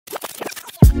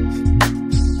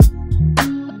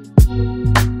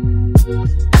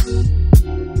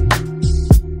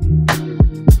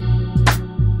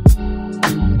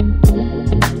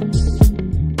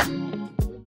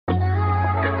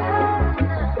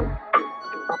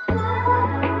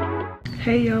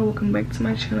Hey y'all, welcome back to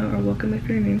my channel, or welcome if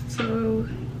you're new. So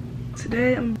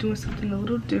today I'm doing something a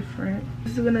little different.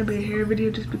 This is gonna be a hair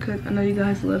video just because I know you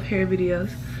guys love hair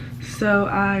videos. So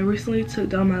I recently took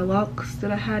down my locks that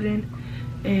I had in,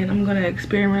 and I'm gonna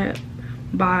experiment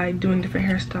by doing different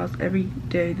hairstyles every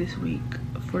day this week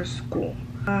for school.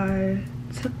 I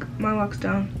took my locks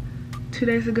down 2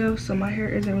 days ago, so my hair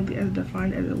isn't really as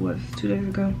defined as it was 2 days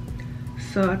ago.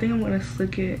 So I think I'm gonna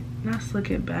slick it, not slick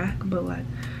it back, but like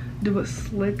do it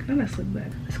slick, not slick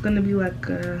back. It's gonna be like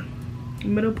a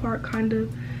middle part kind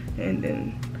of, and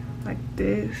then like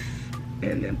this,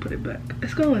 and then put it back.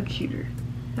 It's gonna look cuter.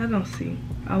 I don't see.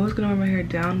 I was gonna wear my hair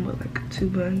down with like 2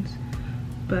 buns,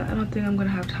 but I don't think I'm gonna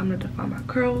have time to define my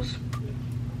curls.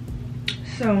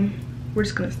 So we're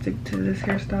just gonna stick to this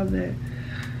hairstyle that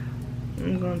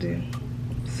I'm gonna do.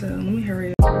 So let me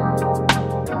hurry up. I'm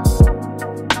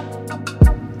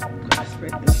gonna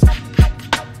spread this.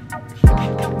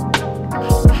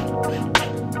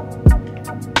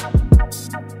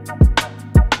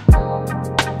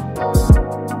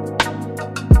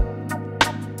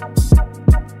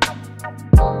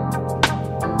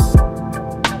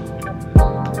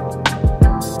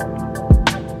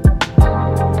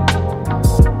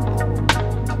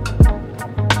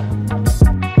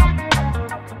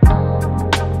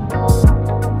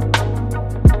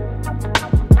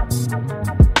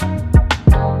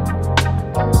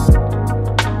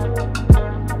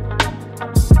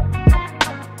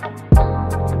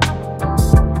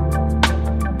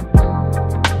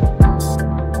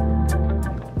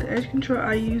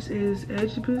 I use is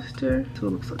Edge Booster. That's what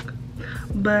it looks like.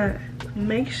 But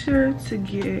make sure to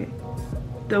get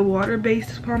the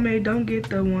water-based pomade. Don't get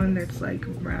the one that's like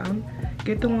brown.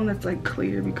 Get the one that's like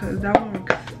clear, because that one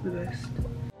works the best.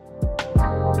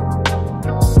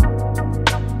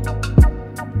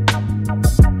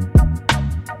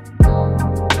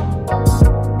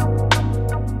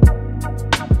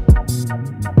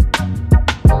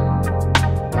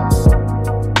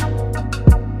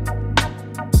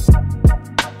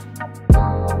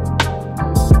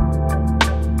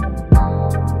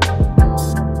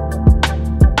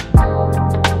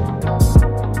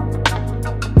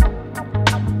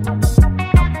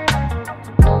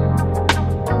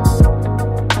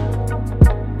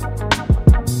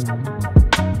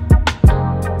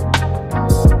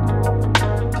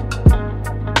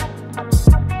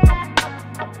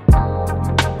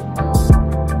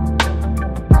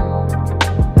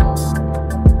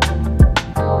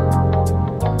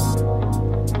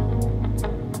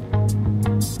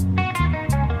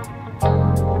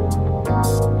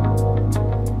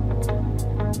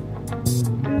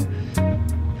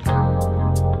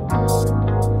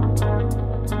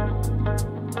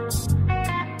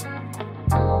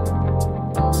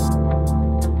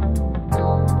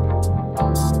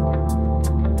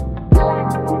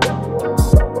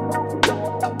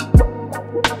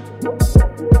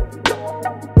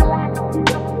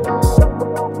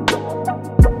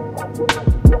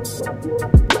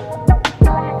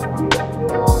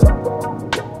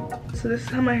 So this is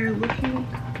how my hair is looking.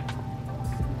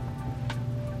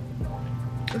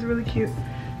 It's really cute.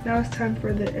 Now it's time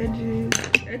for the edges.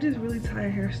 Edges really tie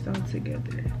a hairstyle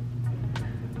together.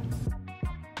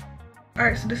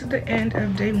 Alright, so this is the end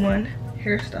of day 1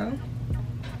 hairstyle.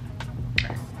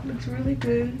 Looks really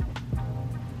good.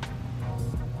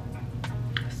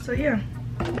 So yeah,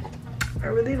 I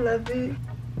really love it.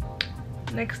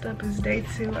 Next up is day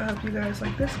 2. I hope you guys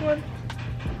like this one.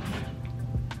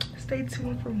 Stay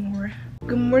tuned for more.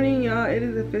 Good morning, y'all. It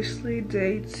is officially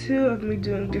day 2 of me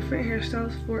doing different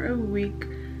hairstyles for a week.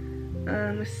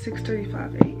 It's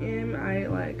 6:35 a.m. I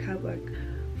have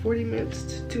 40 minutes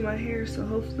to do my hair, so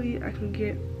hopefully I can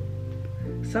get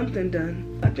something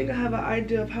done. I think I have an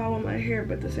idea of how I want my hair,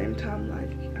 but at the same time,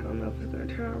 I don't know if it's gonna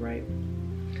turn out right.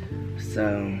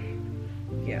 So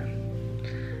yeah,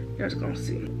 you're just gonna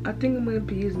see. I think I'm gonna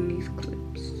be using these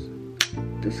clips.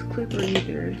 This clip or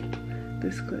either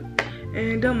this clip.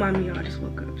 And don't mind me, I just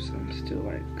woke up, so I'm still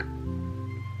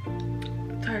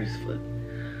tired as fuck.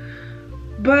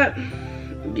 But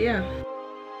yeah.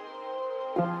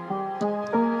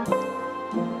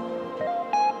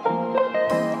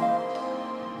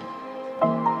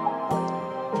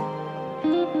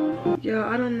 Yo,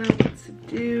 I don't know what to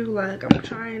do. I'm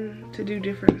trying to do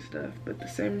different stuff, but at the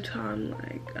same time,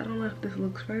 I don't know if this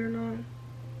looks right or not.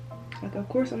 Of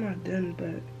course I'm not done,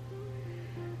 but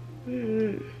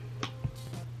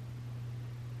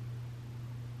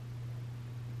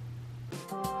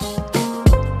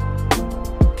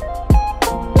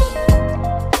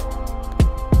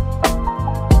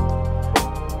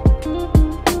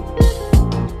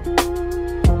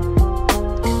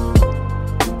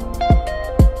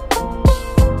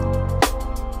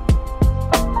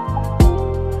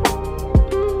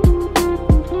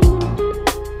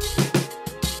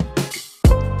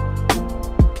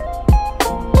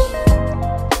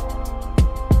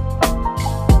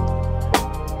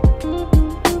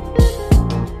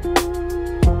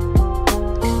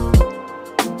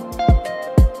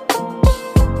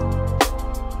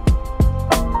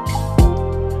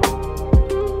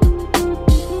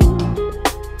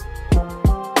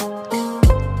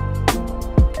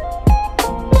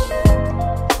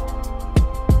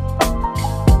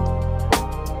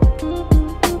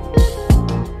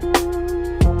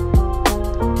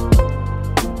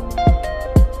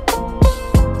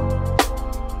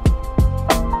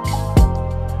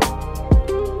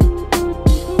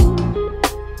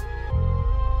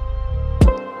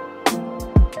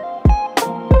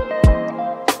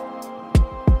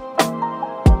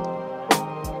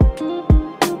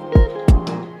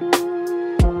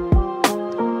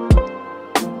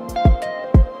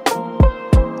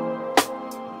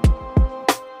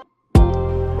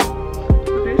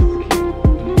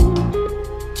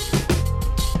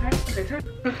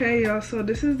Okay, y'all, so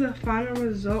this is the final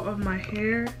result of my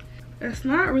hair. It's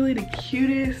not really the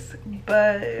cutest,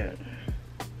 but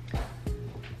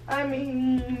I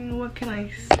mean, what can I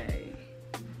say?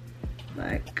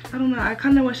 Like, I don't know, I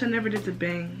kind of wish I never did the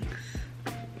bangs.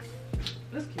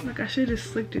 That's cute. Like, I should have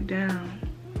slicked it down.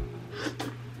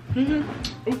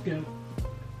 Okay.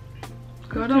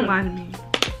 Girl, don't lie to me.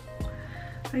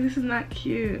 Like, this is not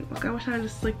cute. Like, I wish I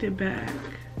just slicked it back.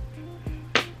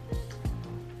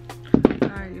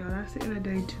 Alright, y'all, that's the end of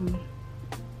day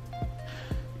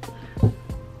 2.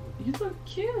 You look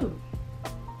cute.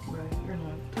 Right, you're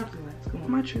not. Talk to that. Come on.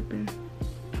 Am I tripping?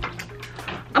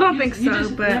 I don't think so, you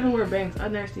just but never wear bangs.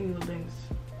 I've never seen you with bangs.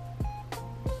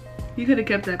 you could have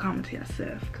kept that comment to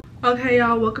yourself. Okay,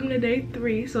 y'all, welcome to day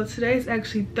 3. So today is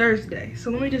actually Thursday.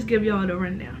 So let me just give y'all the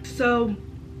rundown. So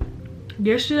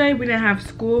yesterday we didn't have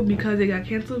school because it got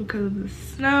canceled because of the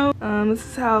snow. This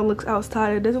is how it looks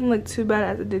outside. It doesn't look too bad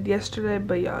as it did yesterday,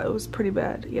 but y'all, it was pretty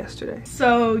bad yesterday.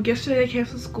 So yesterday they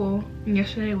canceled school, and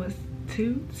yesterday was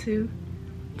 22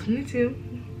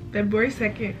 February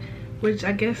 2nd, which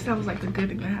I guess that was like the good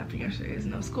thing that happened yesterday is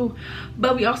no school.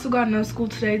 But we also got no school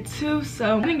today too,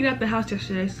 so I didn't get out the house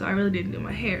yesterday, so I really didn't do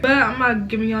my hair. But I'm not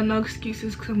giving y'all no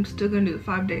excuses because I'm still gonna do the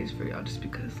 5 days for y'all, just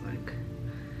because like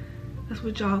that's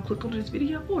what y'all clicked on this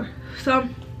video for. So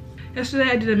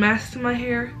yesterday I did a mask to my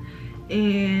hair,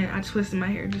 and I twisted my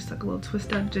hair, just like a little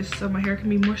twist up, just so my hair can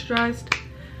be moisturized.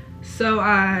 So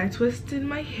I twisted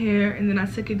my hair, and then I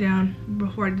took it down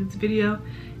before I did this video,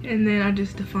 and then I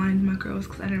just defined my curls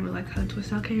because I didn't really like how the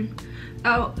twist out came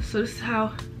out. So this is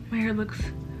how my hair looks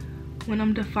when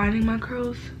I'm defining my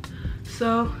curls.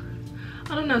 So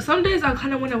I don't know, some days I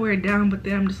kind of want to wear it down, but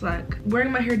then I'm just like,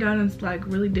 wearing my hair down is like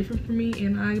really different for me,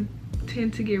 and I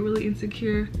tend to get really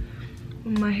insecure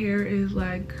when my hair is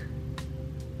like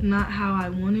not how I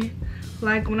want it.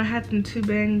 Like when I had them 2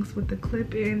 bangs with the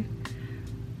clip in,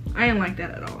 I didn't like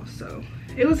that at all. So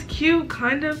it was cute,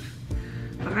 kind of,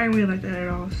 but I didn't really like that at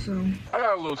all. So I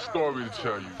got a little story to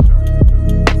tell you.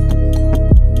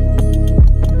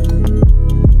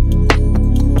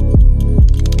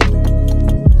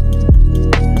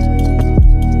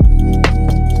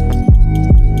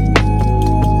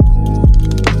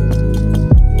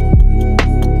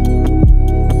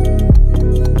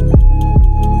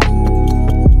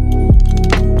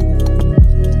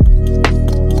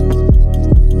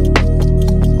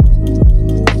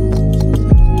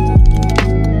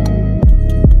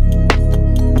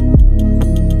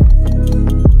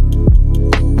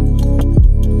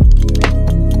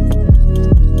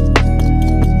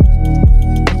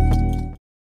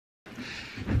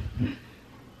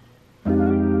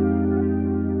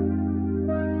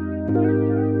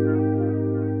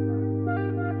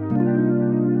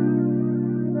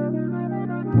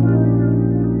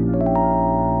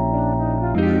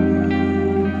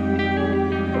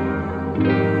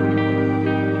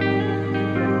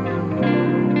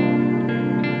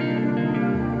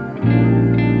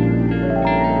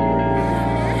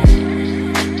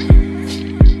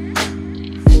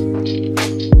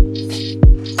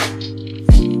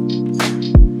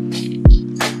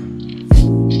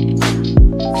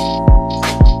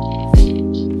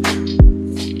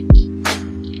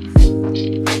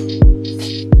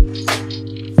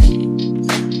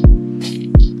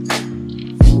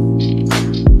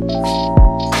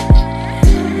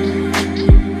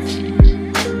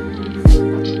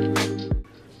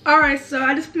 alright, so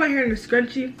I just put my hair in a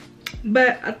scrunchie,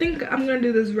 but I think I'm gonna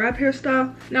do this wrap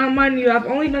hairstyle. Now mind you, I've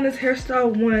only done this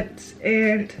hairstyle once,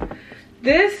 and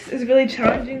this is really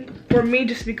challenging for me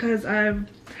just because I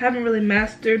haven't really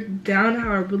mastered down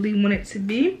how I really want it to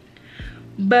be,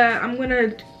 but I'm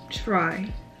gonna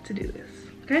try to do this.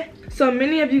 Okay, so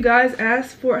many of you guys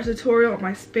asked for a tutorial on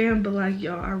my spam, but like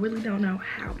y'all, I really don't know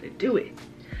how to do it.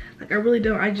 Like I really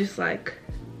don't. I just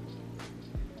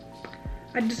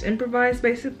improvise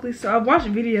basically. So I watch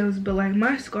videos, but like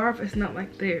my scarf is not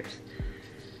like theirs,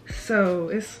 so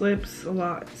it slips a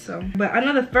lot. So but I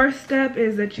know the first step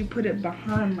is that you put it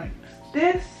behind like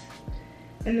this,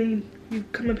 and then you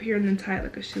come up here and then tie it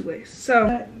like a shoelace.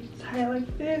 So you tie it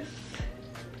like this.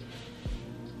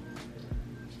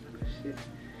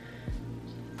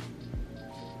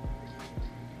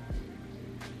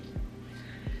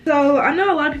 So I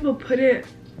know a lot of people put it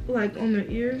like on their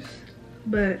ears,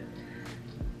 but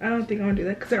I don't think I'm gonna do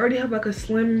that because I already have like a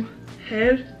slim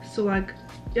head, so like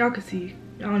y'all can see.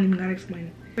 Y'all don't even gotta explain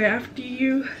it. But after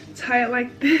you tie it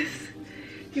like this,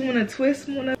 you wanna twist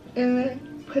one up and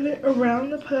then put it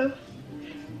around the puff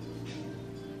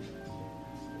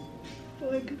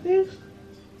like this,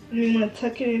 and you wanna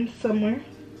tuck it in somewhere,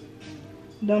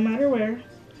 don't matter where.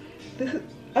 This is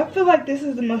I feel like this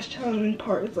is the most challenging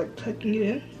part, is like tucking it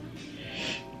in.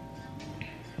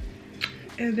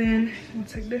 And then I'll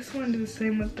take this one, do the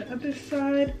same with the other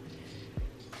side.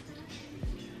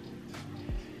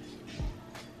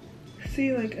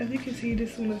 See, like, as you can see,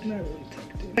 this one is not really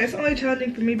tucked in. It's only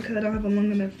challenging for me because I don't have a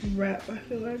long enough wrap, I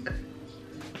feel like.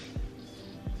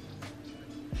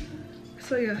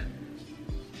 So yeah.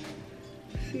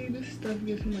 See, this stuff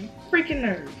gets on my freaking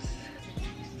nerves.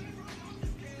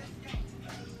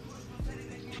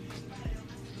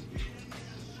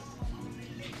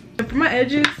 For my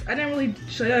edges, I didn't really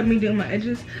show you me doing my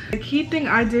edges. The key thing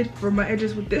I did for my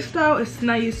edges with this style is to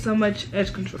not use so much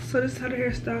edge control. So this is how the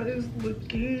hairstyle is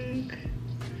looking.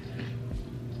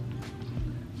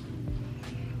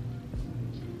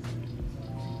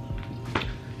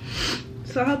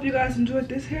 So I hope you guys enjoyed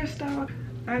this hairstyle.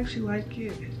 I actually like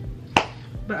it,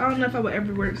 but I don't know if I would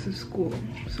ever wear this to school,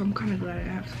 so I'm kind of glad I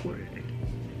have school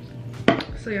today.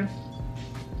 So yeah.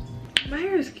 My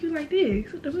hair is cute like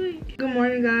this. What the fuck? Good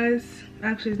morning, guys.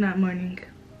 Actually, it's not morning.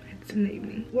 It's in the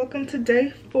evening. Welcome to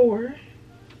day 4.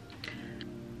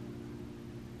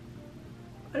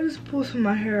 I just pulled some of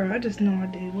my hair. I just know I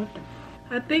did. What the?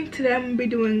 I think today I'm gonna be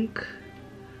doing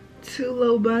 2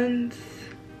 low buns.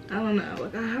 I don't know.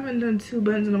 Like, I haven't done 2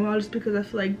 buns in a while just because I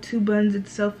feel like 2 buns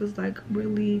itself is like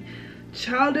really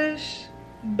childish,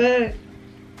 but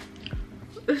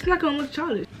it's not gonna look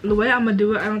childish. The way I'm gonna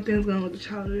do it, I don't think it's gonna look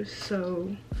childish,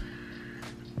 so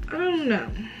I don't know.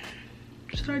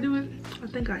 Should I do it? I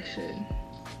think I should,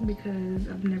 because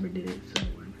I've never did it, so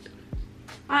why not do it?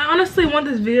 I honestly want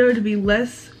this video to be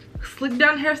less slick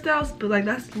down hairstyles, but like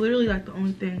that's literally like the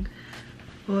only thing.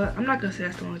 Well, I'm not gonna say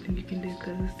that's the only thing you can do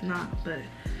because it's not, but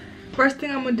first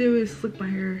thing I'm gonna do is slick my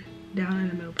hair down in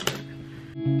the middle part.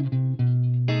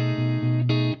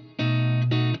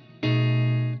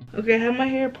 Okay, I have my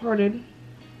hair parted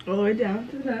all the way down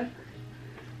to the back.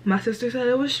 My sister said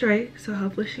it was straight, so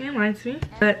hopefully she enlightens me.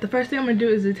 But the first thing I'm gonna do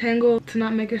is detangle to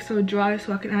not make it so dry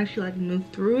so I can actually like move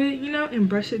through it, you know, and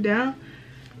brush it down.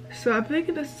 So I'm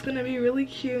thinking this is gonna be really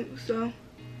cute, so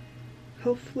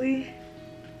hopefully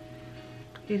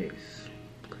it is.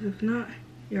 Because if not,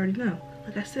 you already know.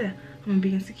 Like I said, I'm gonna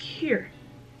be insecure.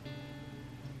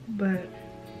 But,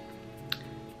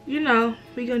 you know,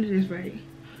 we're gonna do this right.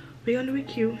 We're gonna do it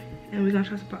cute, and we're gonna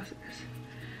trust the process.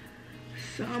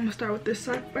 So I'm gonna start with this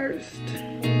side first.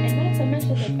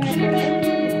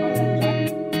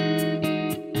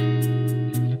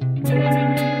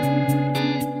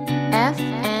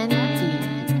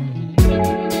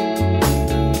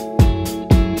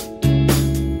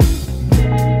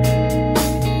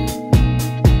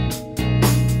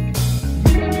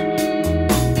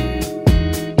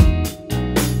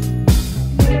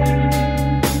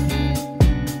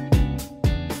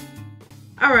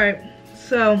 Alright,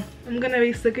 so I'm gonna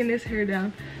be slicking this hair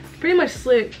down. It's pretty much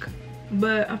slick,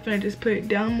 but I'm gonna just put it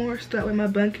down more so that way my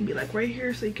bun can be like right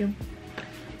here so you can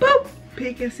boop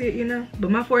peek and see it, you know.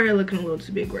 But my forehead looking a little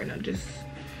too big right now. Just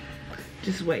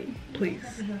wait, please.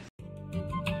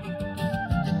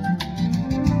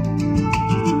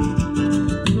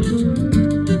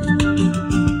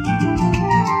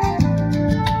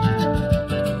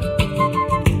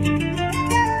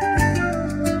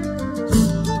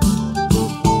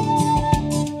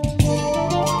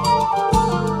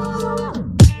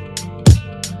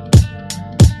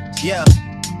 Yeah,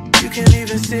 you can't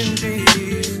even sit in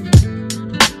peace,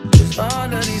 'cause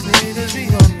all of these niggas be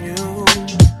on you.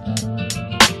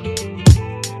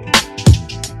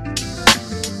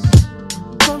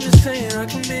 I'm just saying I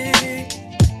can be,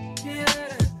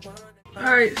 yeah.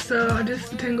 Alright, so I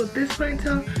just detangled this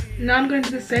ponytail. Now I'm going to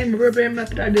do the same rubber band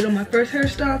method I did on my first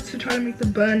hairstyle to try to make the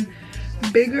bun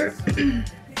bigger.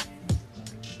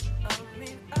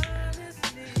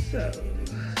 So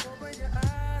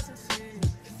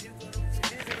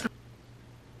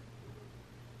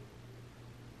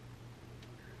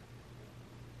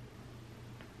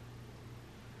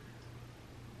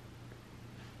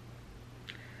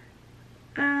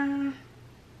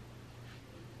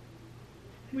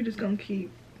we're just gonna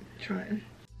keep trying.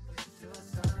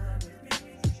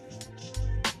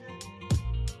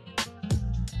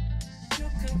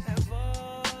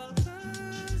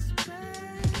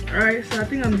 Alright, so I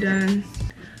think I'm done.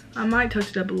 I might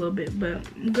touch it up a little bit, but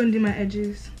I'm gonna do my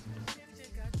edges.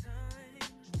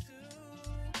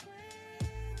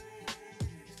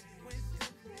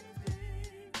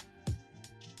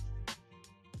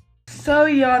 So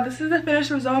y'all, this is the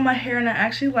finished result of my hair, and I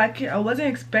actually like it. I wasn't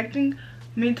expecting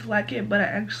me to like it, but I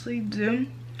actually do.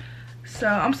 So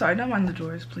I'm sorry, don't mind the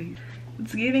drawers, please.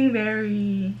 It's giving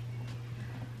very,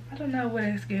 I don't know what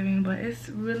it's giving, but it's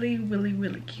really, really,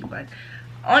 really cute. Like,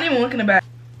 I don't even look in the back,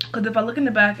 because if I look in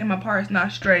the back and my part is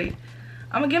not straight,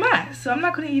 I'm gonna get mad. So I'm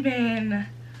not gonna even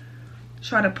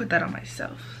try to put that on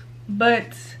myself.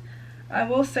 But I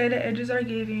will say the edges are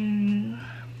giving,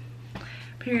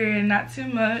 period. Not too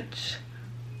much,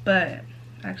 but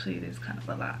actually it is kind of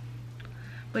a lot.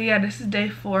 But yeah, this is day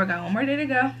 4. I got one more day to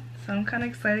go, so I'm kind of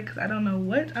excited because I don't know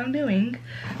what I'm doing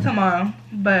tomorrow,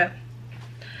 but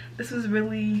this was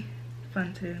really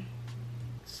fun too.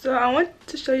 So I want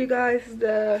to show you guys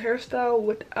the hairstyle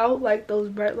without like those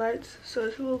bright lights. So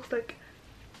this looks like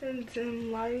in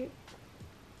dim light,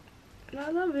 and I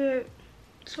love it.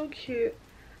 It's so cute.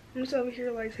 I'm just over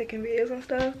here like taking videos and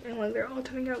stuff, and like they're all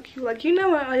turning out cute. Like, you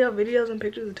know when all your videos and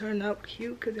pictures are turning out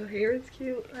cute because your hair is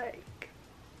cute? Like,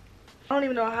 I don't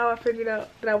even know how I figured out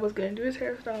that I was gonna do this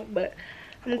hairstyle, but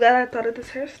I'm glad I thought of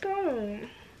this hairstyle.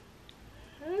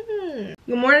 Good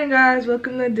morning, guys.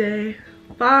 Welcome to day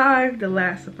 5, the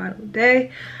last and final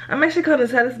day. I'm actually kind of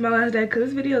sad this is my last day because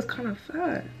this video is kind of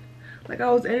fun. Like,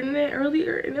 I was editing it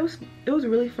earlier and it was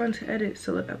really fun to edit.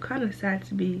 So like, I'm kind of sad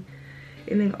to be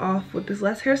ending off with this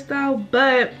last hairstyle,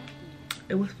 but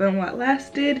it was fun while it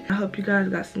lasted. I hope you guys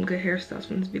got some good hairstyles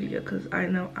from this video because I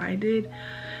know I did.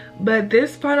 But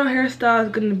this final hairstyle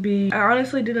is gonna be, I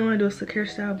honestly didn't want to do a slick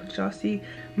hairstyle, but y'all see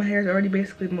my hair is already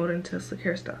basically molded into a slick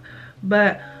hairstyle.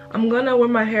 But I'm gonna wear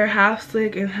my hair half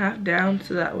slick and half down,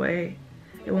 so that way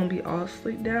it won't be all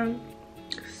slick down.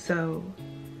 So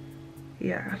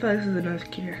yeah, I feel like this is another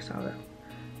cute hairstyle though.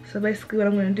 So basically what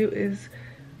I'm gonna do is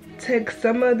take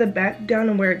some of the back down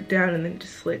and wear it down, and then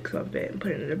just slick some of it and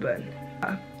put it in a bun.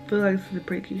 I feel like this is a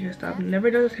pretty cute hairstyle. I've never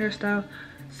done this hairstyle,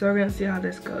 so we're gonna see how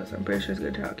this goes. I'm pretty sure it's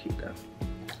gonna turn out cute though.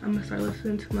 I'm gonna start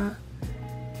listening to my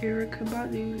Erykah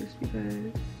Badu just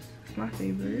because it's my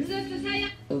favorite.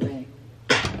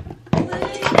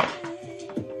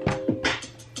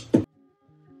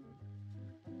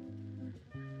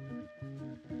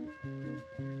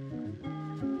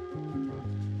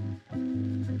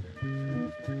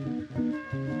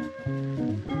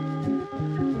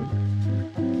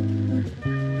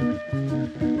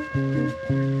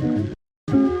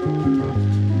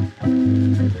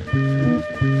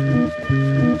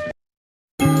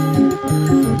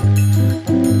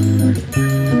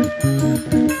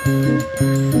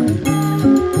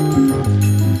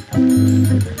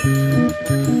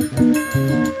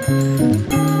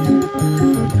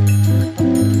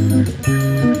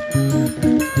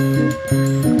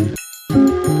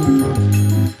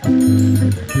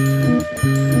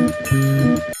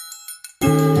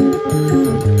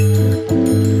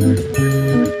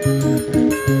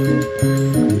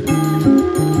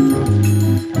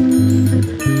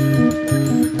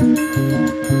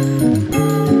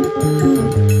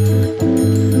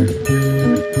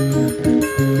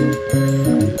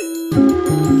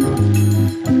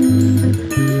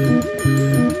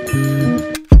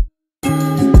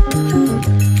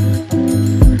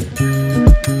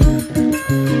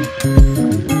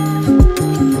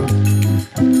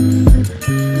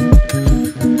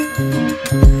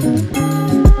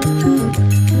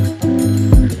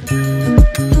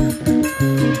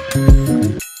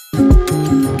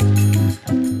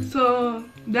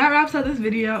 That wraps up this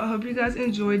video. I hope you guys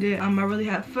enjoyed it. I really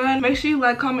had fun. Make sure you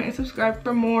like, comment, and subscribe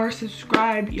for more.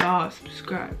 Subscribe, y'all.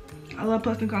 Subscribe. I love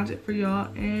posting content for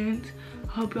y'all, and I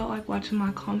hope y'all like watching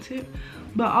my content.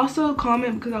 But also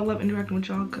comment, because I love interacting with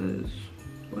y'all, because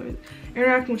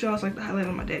interacting with y'all is like the highlight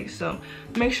of my day. So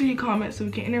make sure you comment so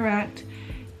we can interact,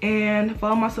 and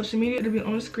follow my social media. It'll be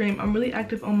on the screen. I'm really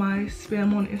active on my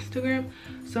spam on Instagram,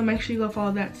 so make sure you go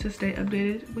follow that to stay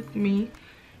updated with me.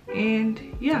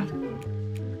 And yeah.